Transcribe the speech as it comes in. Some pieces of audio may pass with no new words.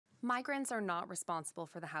Migrants are not responsible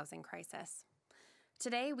for the housing crisis.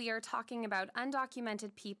 Today, we are talking about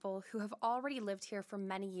undocumented people who have already lived here for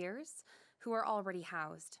many years, who are already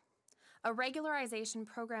housed. A regularization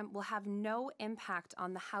program will have no impact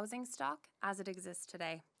on the housing stock as it exists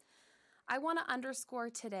today. I want to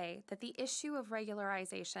underscore today that the issue of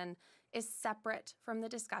regularization is separate from the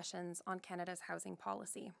discussions on Canada's housing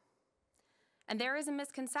policy. And there is a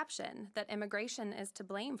misconception that immigration is to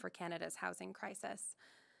blame for Canada's housing crisis.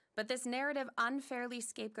 But this narrative unfairly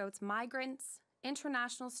scapegoats migrants,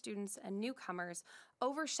 international students, and newcomers,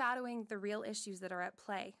 overshadowing the real issues that are at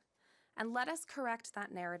play. And let us correct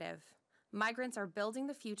that narrative. Migrants are building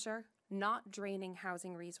the future, not draining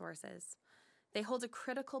housing resources. They hold a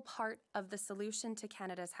critical part of the solution to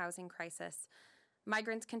Canada's housing crisis.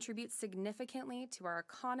 Migrants contribute significantly to our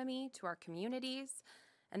economy, to our communities,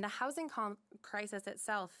 and the housing crisis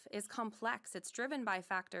itself is complex. It's driven by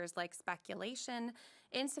factors like speculation,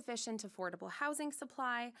 insufficient affordable housing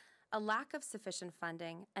supply, a lack of sufficient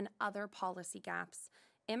funding, and other policy gaps.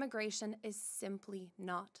 Immigration is simply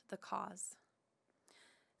not the cause.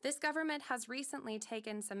 This government has recently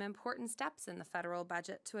taken some important steps in the federal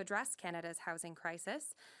budget to address Canada's housing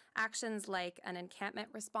crisis. Actions like an encampment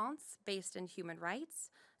response based in human rights,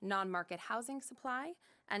 non-market housing supply,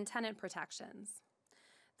 and tenant protections.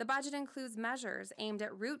 The budget includes measures aimed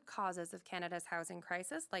at root causes of Canada's housing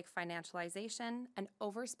crisis, like financialization and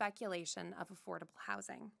over-speculation of affordable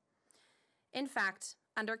housing. In fact,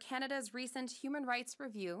 under Canada's recent human rights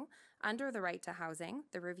review, under the Right to Housing,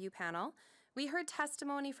 the review panel, we heard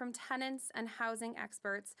testimony from tenants and housing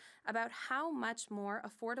experts about how much more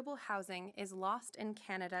affordable housing is lost in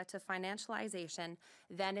Canada to financialization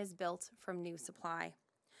than is built from new supply.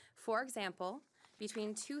 For example,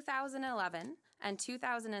 between 2011 and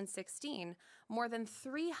 2016, more than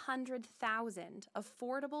 300,000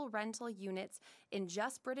 affordable rental units in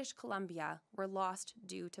just British Columbia were lost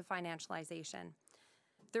due to financialization.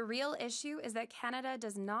 The real issue is that Canada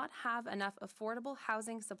does not have enough affordable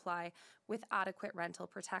housing supply with adequate rental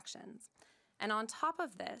protections. And on top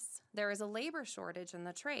of this, there is a labor shortage in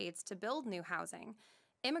the trades to build new housing.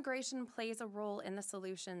 Immigration plays a role in the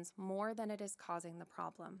solutions more than it is causing the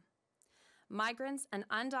problem. Migrants and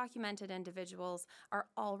undocumented individuals are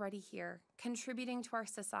already here, contributing to our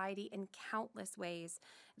society in countless ways.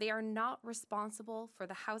 They are not responsible for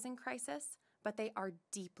the housing crisis, but they are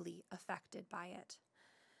deeply affected by it.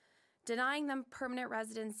 Denying them permanent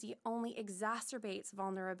residency only exacerbates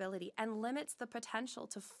vulnerability and limits the potential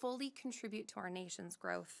to fully contribute to our nation's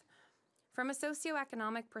growth. From a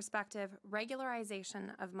socioeconomic perspective,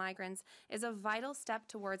 regularization of migrants is a vital step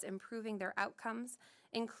towards improving their outcomes,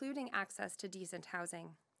 including access to decent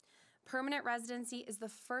housing. Permanent residency is the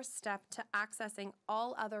first step to accessing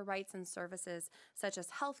all other rights and services, such as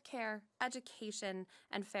healthcare, education,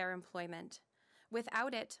 and fair employment.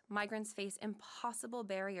 Without it, migrants face impossible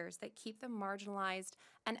barriers that keep them marginalized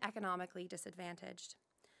and economically disadvantaged.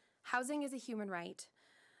 Housing is a human right.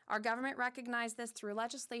 Our government recognized this through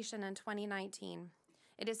legislation in 2019.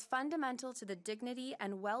 It is fundamental to the dignity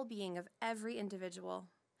and well-being of every individual.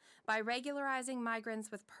 By regularizing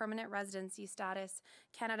migrants with permanent residency status,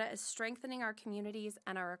 Canada is strengthening our communities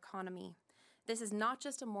and our economy. This is not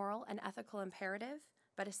just a moral and ethical imperative,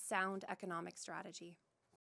 but a sound economic strategy.